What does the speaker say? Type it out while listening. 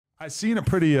I seen a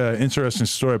pretty interesting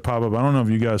story pop up. I don't know if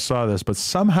you guys saw this, but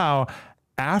somehow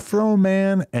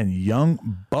Afroman and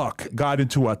Young Buck got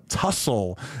into a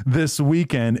tussle this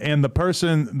weekend, and the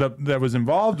person that was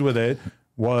involved with it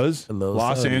was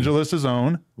Los Angeles'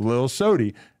 own Lil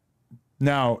Sody.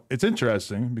 Now, it's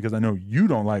interesting because I know you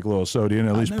don't like Lil Sody, and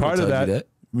at least part of that.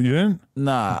 You didn't?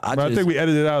 Nah. I think we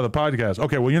edited it out of the podcast.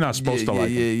 Okay, well, you're not supposed to like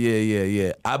it.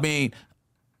 Yeah. I mean,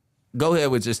 go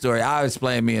ahead with your story. I'll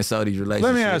explain me and Sody's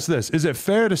relationship. Let me ask this. Is it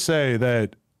fair to say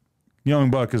that Young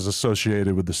Buck is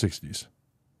associated with the 60s?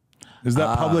 Is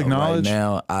that public knowledge?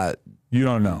 Right now, you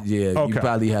don't know. Yeah, okay. You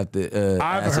probably have to.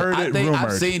 I've heard it rumored.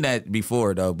 I've seen that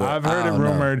before though. But I've heard it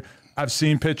rumored. I've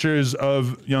seen pictures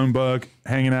of Young Buck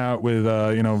hanging out with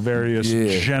various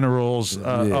generals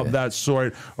of that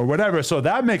sort or whatever. So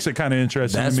that makes it kind of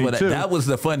interesting to me too. That was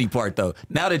the funny part though.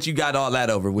 Now that you got all that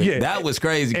over with, that was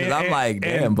crazy because I'm like,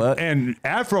 damn, Buck. And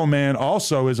Afroman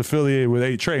also is affiliated with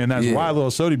 8 Trey, and that's why Lil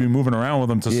Sody be moving around with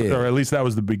them to, or at least that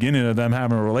was the beginning of them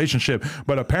having a relationship.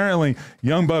 But apparently,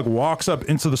 Young Buck walks up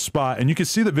into the spot, and you can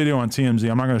see the video on TMZ.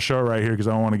 I'm not going to show it right here because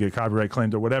I don't want to get copyright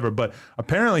claimed or whatever. But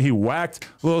apparently, he whacked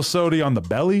Lil Sody on the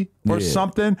belly or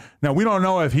something. Now we don't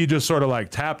know if he just sort of like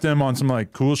tapped him on some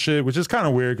like cool shit, which is kind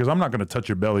of weird because I'm not gonna touch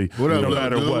your belly no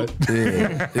matter what.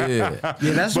 Yeah,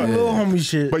 that's some little homie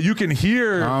shit. But you can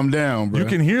hear, calm down, bro. You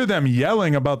can hear them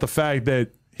yelling about the fact that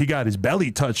he got his belly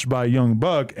touched by Young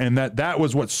Buck, and that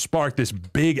was what sparked this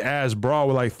big ass brawl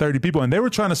with like 30 people. And they were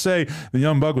trying to say the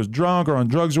Young Buck was drunk or on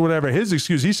drugs or whatever. His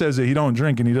excuse, he says that he don't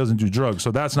drink and he doesn't do drugs.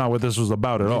 So that's not what this was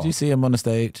about at all. Did you see him on the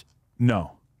stage?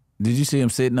 No. Did you see him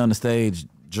sitting on the stage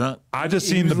drunk? I just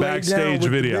seen the backstage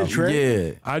video.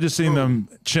 Yeah. I just seen them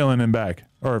chilling in back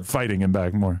or fighting in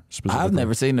back more specifically. I've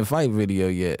never seen the fight video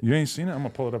yet. You ain't seen it? I'm gonna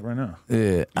pull it up right now.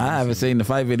 Yeah, I haven't seen the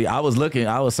fight video. I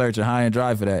was searching high and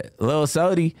dry for that. Lil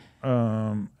Sody.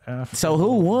 So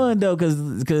who won though?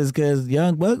 Because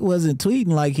Young Buck wasn't tweeting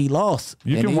like he lost.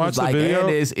 You can watch the video. And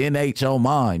it's NH on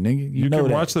mine, nigga. You can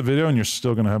watch the video and you're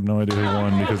still gonna have no idea who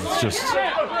won because it's just.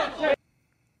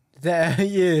 That's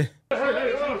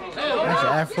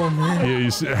Afroman. Yeah,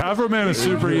 you see, Afroman is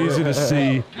super easy to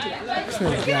see.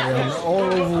 Got it on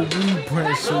all over weed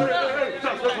print suit.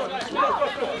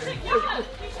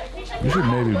 You should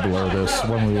maybe blur this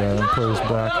when we play this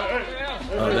back.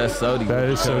 Oh, that's Sody. That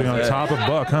is Sody on top of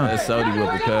Buck, huh? That's Sody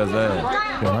with because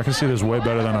yeah, and I can see this way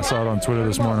better than I saw it on Twitter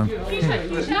this morning.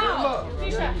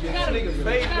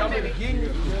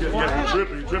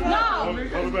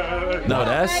 No,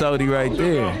 that's Sody right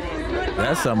there.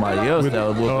 That's somebody else that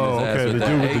was whooping his ass with the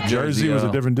dude with the jersey was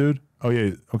a different dude? Oh,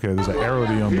 yeah. Okay, there's an arrow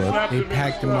to Young Buck. They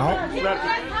packed him out?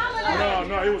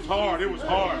 No, it was hard. It was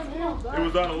hard. It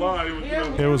was out of line.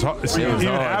 It was hard. See, even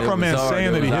Afroman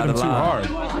saying that he hit him too hard.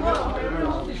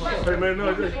 Hey, man,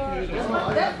 no.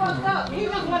 That's fucked up. He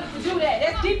just wanted to do that.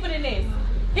 That's deeper than this.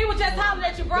 He was just hollering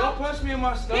at you, bro. Don't punch me in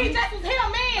my stomach. He just was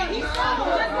him, man. He's strong,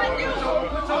 just like you.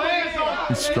 Put your hands on.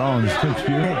 He's strong.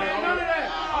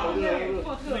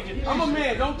 I'm a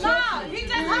man. Don't touch Nah, he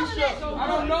just hollering at you. I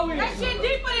don't know him. That shit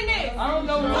deeper than this. I don't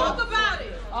know him. Talk about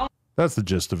it. That's the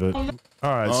gist of it. All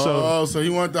right, so he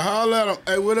wanted to holler at him.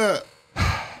 Hey, what up?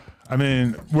 I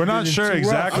mean, we're not sure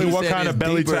exactly what kind of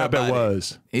belly tap it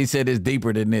was. He said it's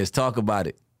deeper than this. Talk about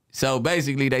it. So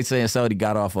basically, they saying Sody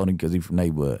got off on him because he from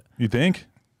neighborhood. You think?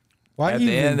 Why you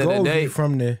even go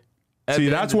from there? See,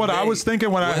 that's what I was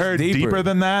thinking when I heard deeper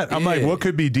than that. I'm like, what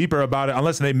could be deeper about it?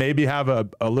 Unless they maybe have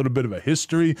a little bit of a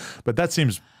history, but that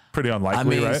seems pretty unlikely, I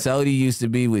mean, right? Sody used to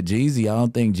be with Jeezy. I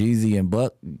don't think Jeezy and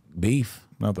Buck beef.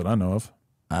 Not that I know of.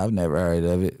 I've never heard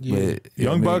of it. Yeah. But,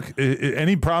 Young Buck,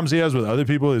 any problems he has with other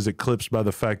people is eclipsed by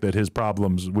the fact that his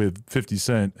problems with 50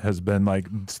 Cent has been like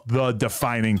the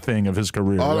defining thing of his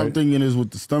career. All right? I'm thinking is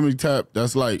with the stomach tap,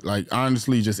 that's like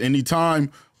honestly, just any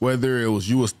time, whether it was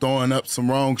you was throwing up some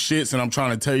wrong shits and I'm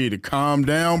trying to tell you to calm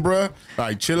down, bruh,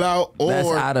 like chill out, or that's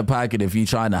out of pocket if you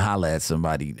trying to holler at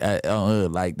somebody.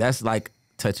 Like that's like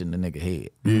touching the nigga head.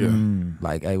 Yeah.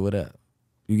 Like, hey, what up?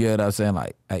 You get what I'm saying?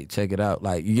 Like, hey, check it out.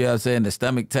 Like, you get what I'm saying? The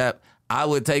stomach tap, I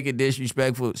would take it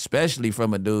disrespectful, especially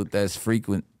from a dude that's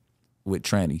frequent with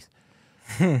trannies.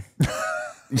 It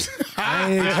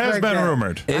has been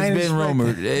rumored. It's been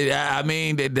rumored. I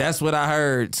mean, that's what I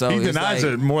heard. So he denies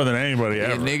it more than anybody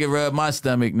ever. Nigga rub my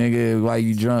stomach, nigga, while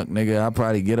you drunk, nigga. I'll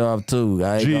probably get off too.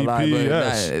 I ain't gonna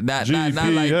lie, but not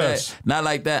like that. Not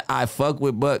like that. I fuck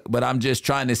with Buck, but I'm just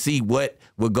trying to see what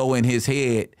would go in his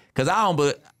head. Cause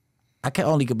I can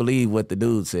only believe what the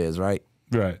dude says, right?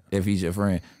 Right. If he's your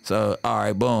friend. So, all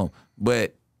right, boom.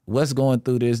 But what's going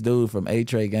through this dude from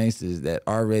A-Tray Gangsters that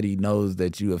already knows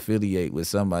that you affiliate with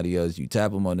somebody else? You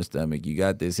tap them on the stomach. You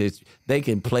got this history. They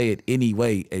can play it any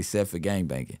way except for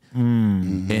gangbanging.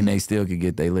 Mm-hmm. And they still can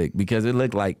get their lick because it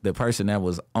looked like the person that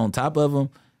was on top of them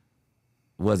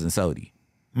wasn't Sody.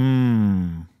 I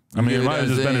mean, it might have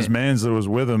just been his mans that was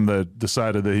with him that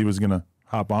decided that he was going to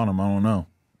hop on him. I don't know.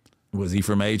 Was he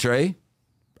from A-Tray?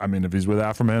 I mean, if he's with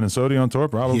Afroman and Sody on tour,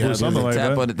 probably something like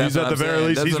that. He's at the very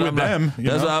least, he's with them.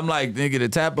 That's why I'm like, nigga, the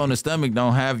tap on the stomach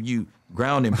don't have you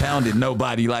ground and pounded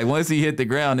nobody. Like, once he hit the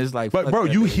ground, it's like, but bro,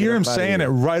 you hear him saying it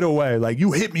right away. Like,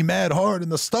 you hit me mad hard in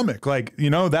the stomach. Like,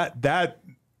 you know, that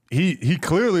he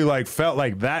clearly like felt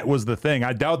like that was the thing.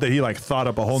 I doubt that he like thought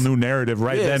up a whole new narrative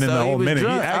right then in the whole minute.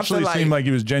 Drunk. He actually seemed like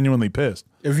he was genuinely pissed.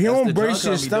 If you don't brace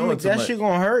your stomach, that shit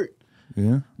gonna hurt.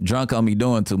 Yeah. Drunk on me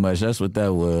doing too much. That's what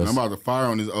that was. I'm about to fire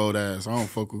on his old ass. I don't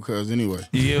fuck with cuz anyway.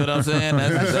 You get what I'm saying?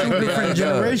 That's exactly different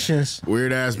generations.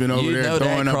 Weird ass been over there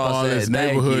throwing up all this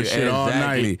neighborhood shit all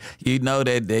night. You know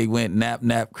that they went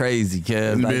nap crazy,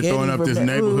 cuz. He's been throwing up this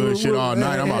neighborhood shit all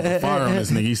night. I'm about to fire on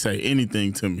this nigga. He say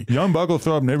anything to me. Young Buck will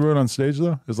throw up neighborhood on stage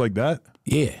though? It's like that?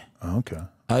 Yeah. Oh, okay.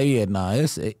 Oh yeah, nah.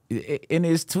 It's in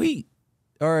his tweet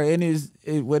or in his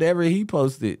whatever he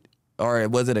posted, or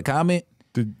was it a comment?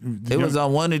 It was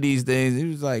on one of these things. He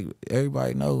was like,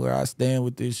 everybody know where I stand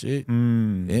with this shit.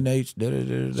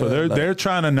 NH. So they're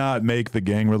trying to not make the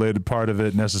gang related part of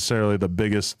it necessarily the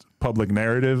biggest public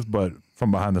narrative, but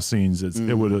from behind the scenes,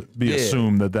 it would be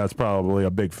assumed that that's probably a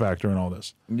big factor in all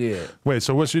this. Yeah. Wait.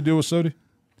 So what's your deal with Sody?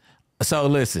 So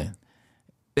listen.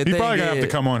 He's probably gonna have to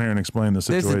come on here and explain the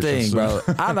situation. This is the thing,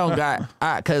 bro. I don't got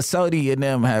because Sody and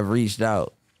them have reached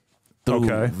out.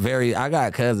 I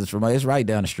got cousins from it's right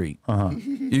down the street.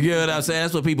 You get what I'm saying?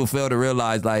 That's what people fail to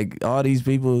realize. Like all these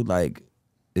people, like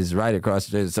is right across the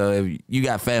street. So if you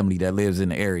got family that lives in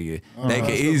the area, they can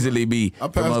easily be. I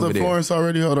passed up Florence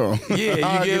already. Hold on.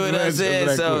 Yeah, you get what I'm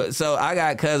saying. So I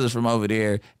got cousins from over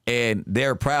there, and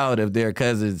they're proud of their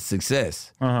cousin's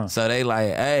success. So they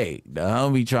like, hey, the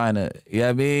homie trying to. You know what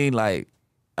I mean? Like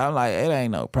I'm like, it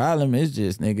ain't no problem. It's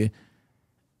just nigga.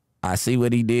 I see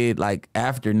what he did like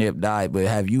after Nip died, but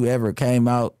have you ever came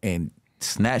out and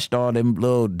snatched all them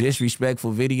little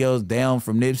disrespectful videos down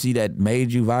from Nipsey that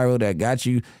made you viral, that got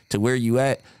you to where you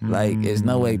at? Like, it's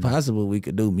no way possible we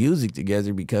could do music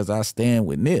together because I stand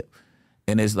with Nip.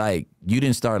 And it's like, you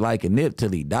didn't start liking Nip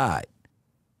till he died.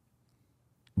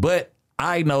 But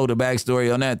I know the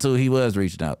backstory on that too. He was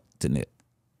reaching out to Nip,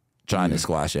 trying to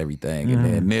squash everything. And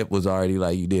then Nip was already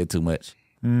like, you did too much.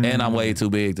 And I'm way too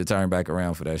big to turn back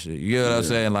around for that shit. You know what I'm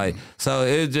saying? Like, so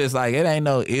it's just like, it ain't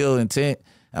no ill intent.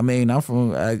 I mean, I'm from,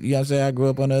 you know what I'm saying? I grew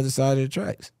up on the other side of the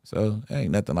tracks. So it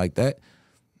ain't nothing like that.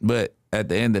 But at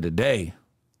the end of the day,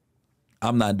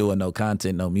 I'm not doing no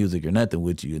content, no music or nothing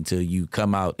with you until you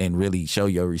come out and really show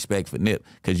your respect for Nip.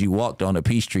 Because you walked on a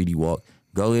peace treaty walk.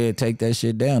 Go ahead, take that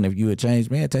shit down. If you a changed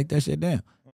man, take that shit down.